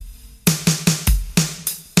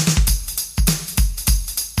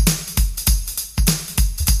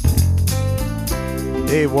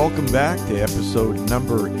Hey, welcome back to episode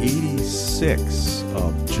number 86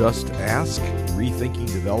 of Just Ask, Rethinking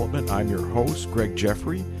Development. I'm your host, Greg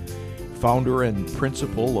Jeffrey, founder and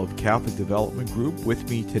principal of Catholic Development Group. With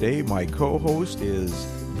me today, my co-host is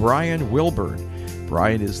Bryan Wilburn.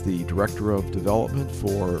 Bryan is the Director of Development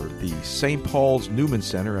for the St. Paul's Newman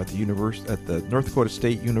Center at the North Dakota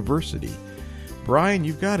State University. Bryan,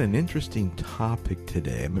 you've got an interesting topic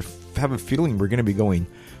today. I have a feeling we're going to be going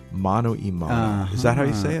mano y mano. Is that how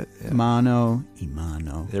you say it? Yeah. Mano y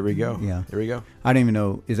mano. There we go. Yeah. There we go. I don't even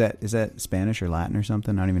know. Is that Spanish or Latin or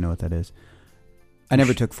something? I don't even know what that is. I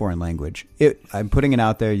never took foreign language. I'm putting it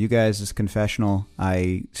out there. You guys, as confessional,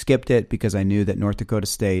 I skipped it because I knew that North Dakota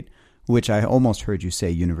State, which I almost heard you say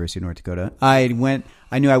University of North Dakota, I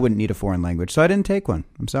knew I wouldn't need a foreign language, so I didn't take one.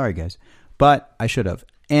 I'm sorry, guys. But I should have.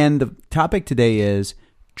 And the topic today is,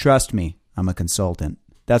 trust me, I'm a consultant.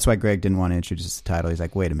 That's why Greg didn't want to introduce the title. He's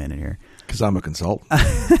like, wait a minute here. Because I'm a consultant.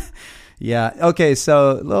 Yeah. Okay.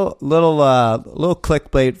 So little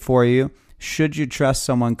clickbait for you. Should you trust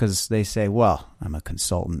someone because they say, well, I'm a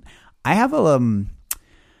consultant? I have some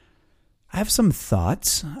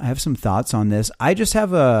thoughts. I have some thoughts on this. I just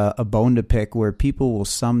have a bone to pick where people will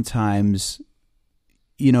sometimes,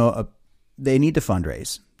 they need to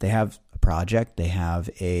fundraise. They have a project. They have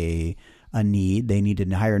a need. They need to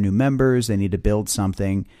hire new members. They need to build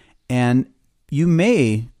something. And you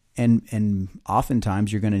may, and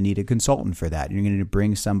oftentimes you're going to need a consultant for that. You're going to need to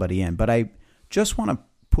bring somebody in. But I just want to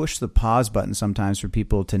push the pause button sometimes for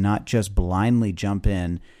people to not just blindly jump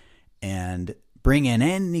in and bring in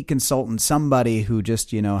any consultant, somebody who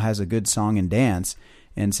just, has a good song and dance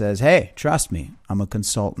and says, hey, trust me, I'm a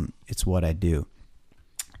consultant. It's what I do.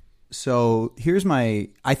 So here's my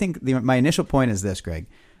initial point is this, Greg.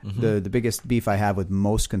 Mm-hmm. The biggest beef I have with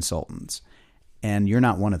most consultants, and you're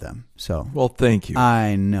not one of them. So, well, thank you.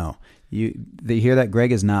 I know they hear that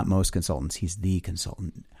Greg is not most consultants. He's the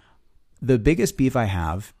consultant. The biggest beef I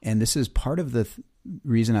have, and this is part of the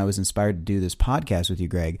reason I was inspired to do this podcast with you,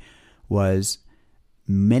 Greg, was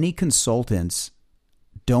many consultants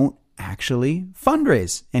don't actually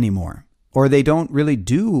fundraise anymore, or they don't really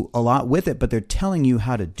do a lot with it, but they're telling you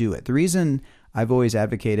how to do it. The reason I've always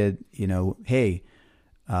advocated, hey,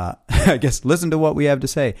 I guess listen to what we have to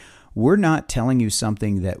say. We're not telling you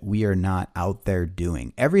something that we are not out there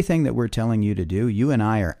doing. Everything that we're telling you to do, you and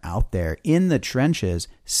I are out there in the trenches,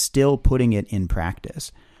 still putting it in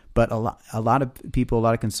practice. But a lot of people, a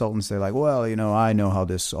lot of consultants, they're like, well, I know how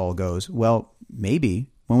this all goes. Well, maybe.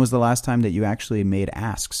 When was the last time that you actually made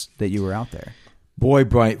asks that you were out there? Boy,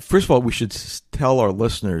 Bryan, first of all, we should tell our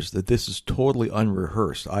listeners that this is totally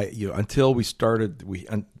unrehearsed. Until we started,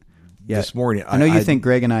 this morning. I know you think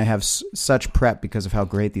Greg and I have such prep because of how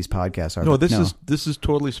great these podcasts are. No, this is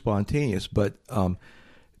totally spontaneous. But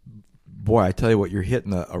boy, I tell you what, you're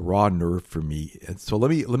hitting a raw nerve for me. And so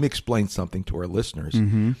let me explain something to our listeners.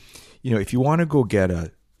 Mm-hmm. If you want to go get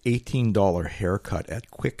a $18 haircut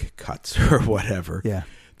at Quick Cuts or whatever, yeah,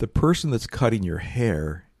 the person that's cutting your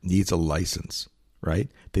hair needs a license,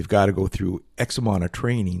 right? They've got to go through X amount of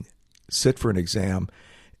training, sit for an exam,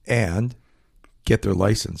 and get their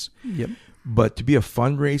license. Yep. But to be a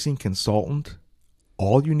fundraising consultant,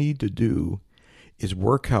 all you need to do is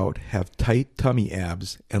work out, have tight tummy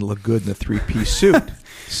abs, and look good in a three-piece suit.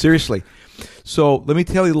 Seriously. So let me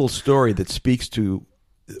tell you a little story that speaks to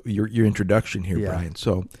your introduction here, yeah. Bryan.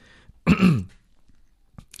 So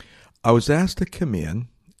I was asked to come in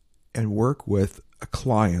and work with a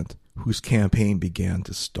client whose campaign began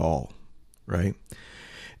to stall, right?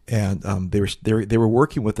 And they were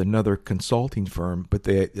working with another consulting firm, but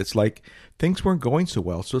it's like things weren't going so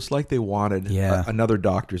well. So it's like they wanted another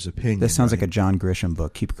doctor's opinion. This sounds like a John Grisham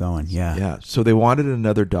book. Keep going. Yeah. Yeah. So they wanted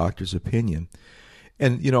another doctor's opinion.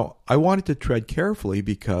 And, I wanted to tread carefully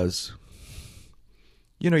because,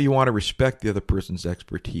 you want to respect the other person's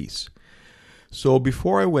expertise. So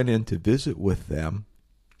before I went in to visit with them,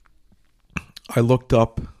 I looked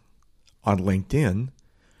up on LinkedIn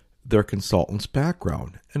their consultant's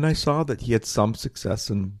background, and I saw that he had some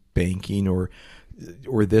success in banking or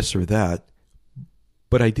this or that,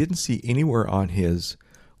 but I didn't see anywhere on his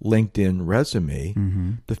LinkedIn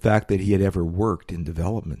resume the fact that he had ever worked in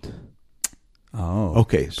development. Oh,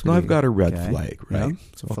 okay. So now I've got a red flag, right? Yep,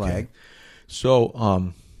 it's a flag.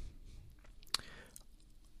 So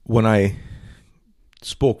when I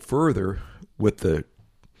spoke further with the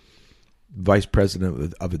vice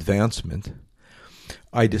president of advancement,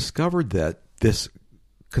 I discovered that this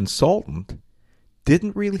consultant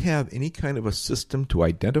didn't really have any kind of a system to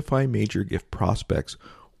identify major gift prospects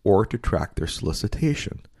or to track their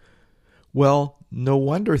solicitation. Well, no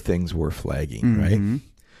wonder things were flagging, right?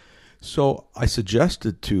 So I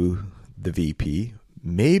suggested to the VP,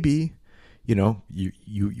 maybe,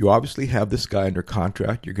 you obviously have this guy under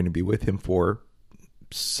contract. You're going to be with him for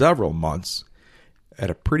several months at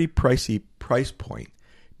a pretty pricey price point.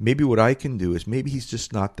 Maybe what I can do is maybe he's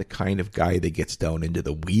just not the kind of guy that gets down into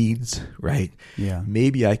the weeds, right? Yeah.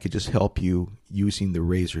 Maybe I could just help you using the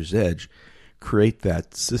razor's edge, create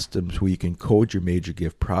that system where you can code your major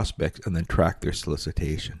gift prospects and then track their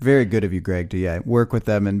solicitation. Very good of you, Greg, to work with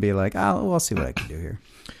them and be like, I'll see what I can do here.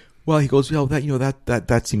 Well, he goes,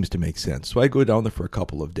 that seems to make sense. So I go down there for a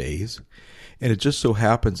couple of days, and it just so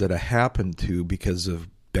happens that I happened to, because of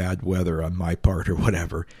bad weather on my part or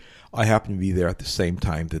whatever, I happened to be there at the same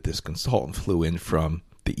time that this consultant flew in from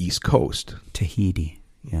the East Coast. Tahiti.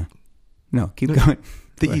 Yeah. No, keep going.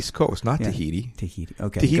 The East Coast, not Tahiti. Tahiti.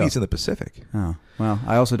 Okay. Tahiti's in the Pacific. Oh, well,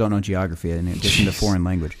 I also don't know geography in addition to foreign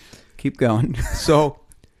language. Keep going. So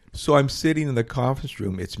I'm sitting in the conference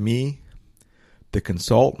room. It's me, the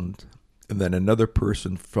consultant, and then another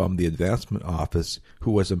person from the advancement office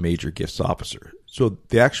who was a major gifts officer. So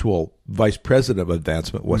the actual vice president of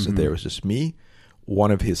advancement wasn't there. It was just me,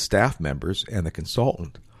 one of his staff members, and the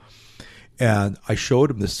consultant. And I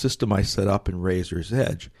showed him the system I set up in Razor's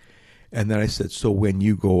Edge. And then I said, so when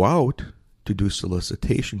you go out to do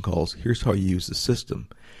solicitation calls, here's how you use the system.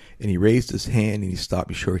 And he raised his hand and he stopped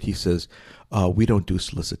me short. He says, we don't do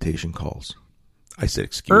solicitation calls. I said,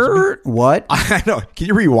 excuse me? What? I know. Can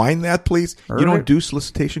you rewind that, please? You don't do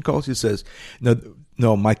solicitation calls? He says,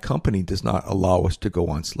 no, my company does not allow us to go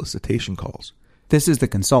on solicitation calls. This is the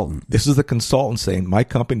consultant. This is the consultant saying, my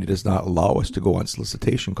company does not allow us to go on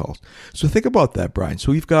solicitation calls. So think about that, Brian.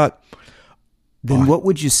 So we've got... Then what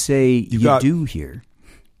would you say you do here?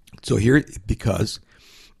 So here, because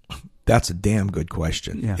that's a damn good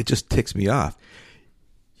question. Yeah. It just ticks me off.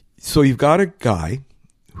 So you've got a guy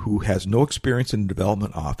who has no experience in the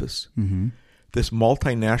development office, this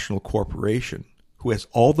multinational corporation who has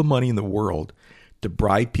all the money in the world to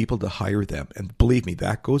bribe people to hire them. And believe me,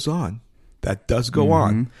 that goes on. That does go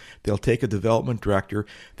on. They'll take a development director,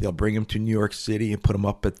 they'll bring him to New York City and put him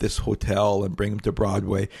up at this hotel and bring him to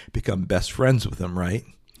Broadway, become best friends with him, right?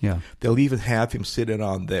 Yeah. They'll even have him sit in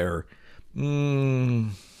on their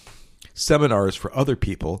seminars for other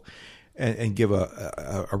people and give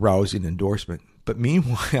a rousing endorsement. But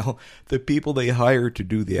meanwhile, the people they hire to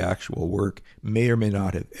do the actual work may or may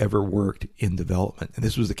not have ever worked in development. And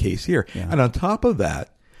this was the case here. Yeah. And on top of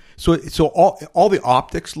that, so all the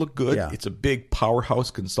optics look good. Yeah. It's a big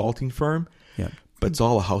powerhouse consulting firm. Yeah. But it's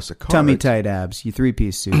all a house of cards. Tummy tight abs, you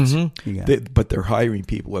 3-piece suits. But they're hiring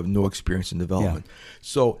people who have no experience in development. Yeah.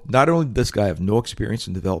 So not only does this guy have no experience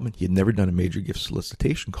in development, he had never done a major gift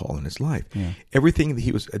solicitation call in his life. Yeah. Everything that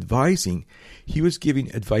he was advising, he was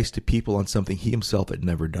giving advice to people on something he himself had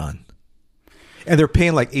never done. And they're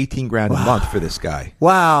paying like $18,000 a month for this guy.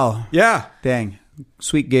 Wow. Yeah. Dang.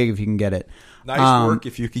 Sweet gig if you can get it. Nice work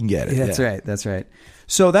if you can get it. That's right. That's right.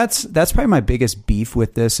 So that's probably my biggest beef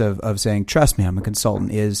with this of saying, trust me, I'm a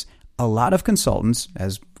consultant, is a lot of consultants,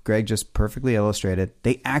 as Greg just perfectly illustrated,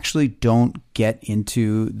 they actually don't get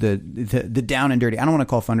into the down and dirty. I don't want to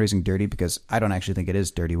call fundraising dirty because I don't actually think it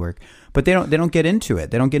is dirty work, but they don't get into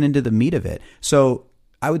it. They don't get into the meat of it. So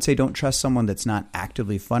I would say don't trust someone that's not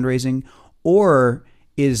actively fundraising or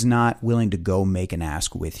is not willing to go make an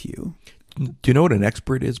ask with you. Do you know what an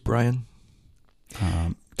expert is, Brian?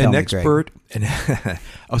 An expert, and I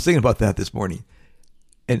was thinking about that this morning.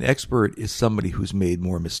 An expert is somebody who's made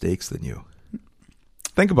more mistakes than you.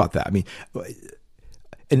 Think about that. I mean,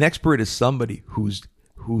 an expert is somebody who's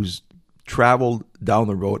traveled down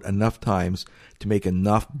the road enough times to make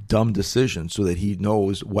enough dumb decisions so that he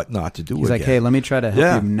knows what not to do. He's like, hey, let me try to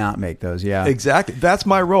help you not make those. Yeah, exactly. That's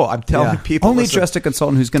my role. I'm telling people. Only trust a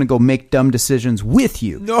consultant who's going to go make dumb decisions with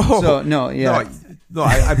you. No,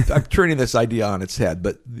 I'm turning this idea on its head.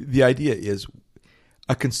 But the idea is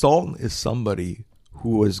a consultant is somebody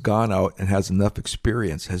who has gone out and has enough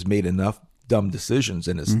experience, has made enough dumb decisions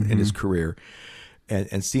in his career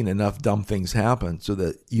and seen enough dumb things happen so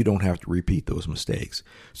that you don't have to repeat those mistakes.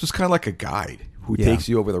 So it's kind of like a guide who takes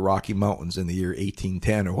you over the Rocky Mountains in the year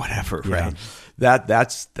 1810 or whatever, right?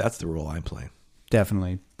 That's the role I'm playing.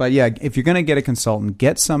 Definitely. But yeah, if you're going to get a consultant,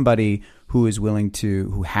 get somebody who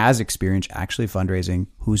has experience actually fundraising,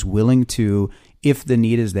 who's willing to, if the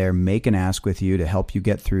need is there, make an ask with you to help you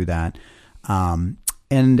get through that.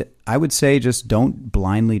 And I would say just don't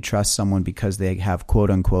blindly trust someone because they have quote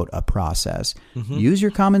unquote a process. Use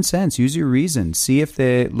your common sense, use your reason, see if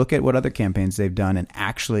they look at what other campaigns they've done and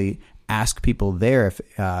actually ask people there if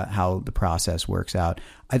how the process works out.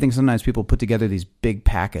 I think sometimes people put together these big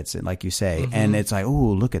packets, like you say, and it's like, oh,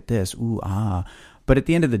 look at this, But at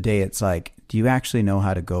the end of the day, it's like, do you actually know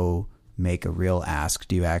how to go make a real ask?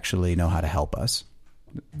 Do you actually know how to help us?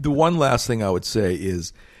 The one last thing I would say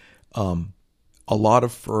is a lot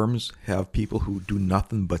of firms have people who do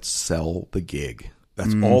nothing but sell the gig.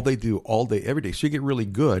 That's all they do all day, every day. So you get really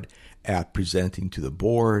good at presenting to the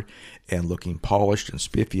board and looking polished and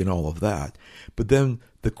spiffy and all of that. But then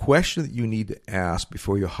the question that you need to ask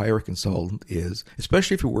before you hire a consultant is,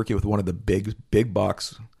 especially if you're working with one of the big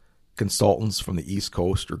box consultants from the East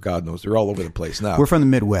Coast, or God knows, they're all over the place now. We're from the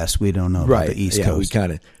Midwest. We don't know about the East Coast.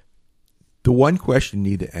 The one question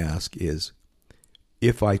you need to ask is,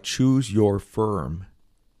 if I choose your firm,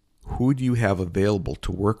 who do you have available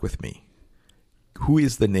to work with me? Who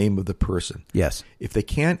is the name of the person? Yes. If they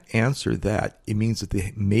can't answer that, it means that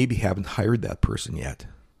they maybe haven't hired that person yet.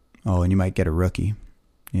 Oh, and you might get a rookie.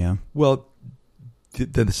 Yeah. Well,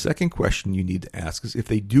 then the second question you need to ask is, if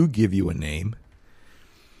they do give you a name,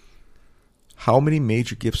 how many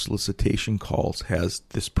major gift solicitation calls has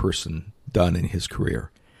this person done in his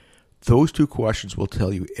career? Those two questions will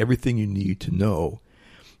tell you everything you need to know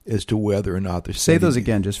as to whether or not they're Say those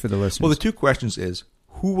again just for the listeners. Well, the two questions is,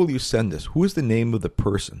 who will you send us? Who is the name of the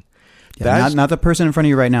person? Yeah, not the person in front of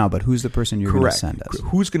you right now, but who's the person you're going to send us?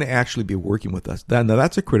 Who's going to actually be working with us? Now,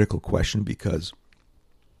 that's a critical question, because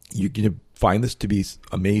you're going to find this to be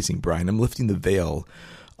amazing, Brian. I'm lifting the veil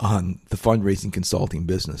on the fundraising consulting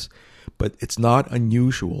business. But it's not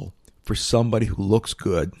unusual for somebody who looks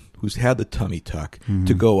good, who's had the tummy tuck,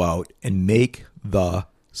 to go out and make the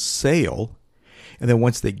sale. And then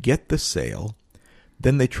once they get the sale,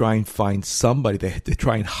 then they try and find somebody, they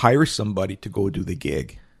try and hire somebody to go do the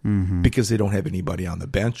gig, because they don't have anybody on the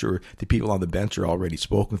bench, or the people on the bench are already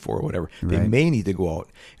spoken for, or whatever. Right. They may need to go out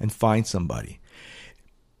and find somebody.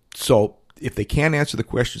 So if they can't answer the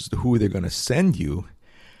questions to who they're going to send you,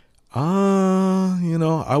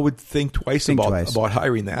 I would think twice about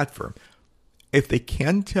hiring that firm. If they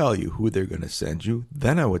can tell you who they're going to send you,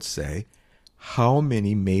 then I would say, how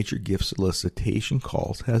many major gift solicitation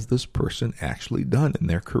calls has this person actually done in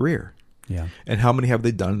their career? Yeah. And how many have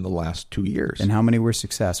they done in the last 2 years? And how many were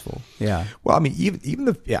successful? Yeah. Well, I mean, even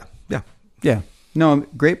the, yeah. Yeah. No,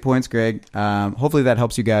 great points, Greg. Hopefully that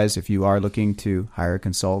helps you guys if you are looking to hire a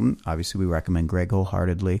consultant. Obviously, we recommend Greg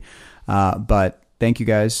wholeheartedly. But thank you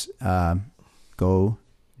guys. Go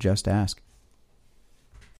just ask.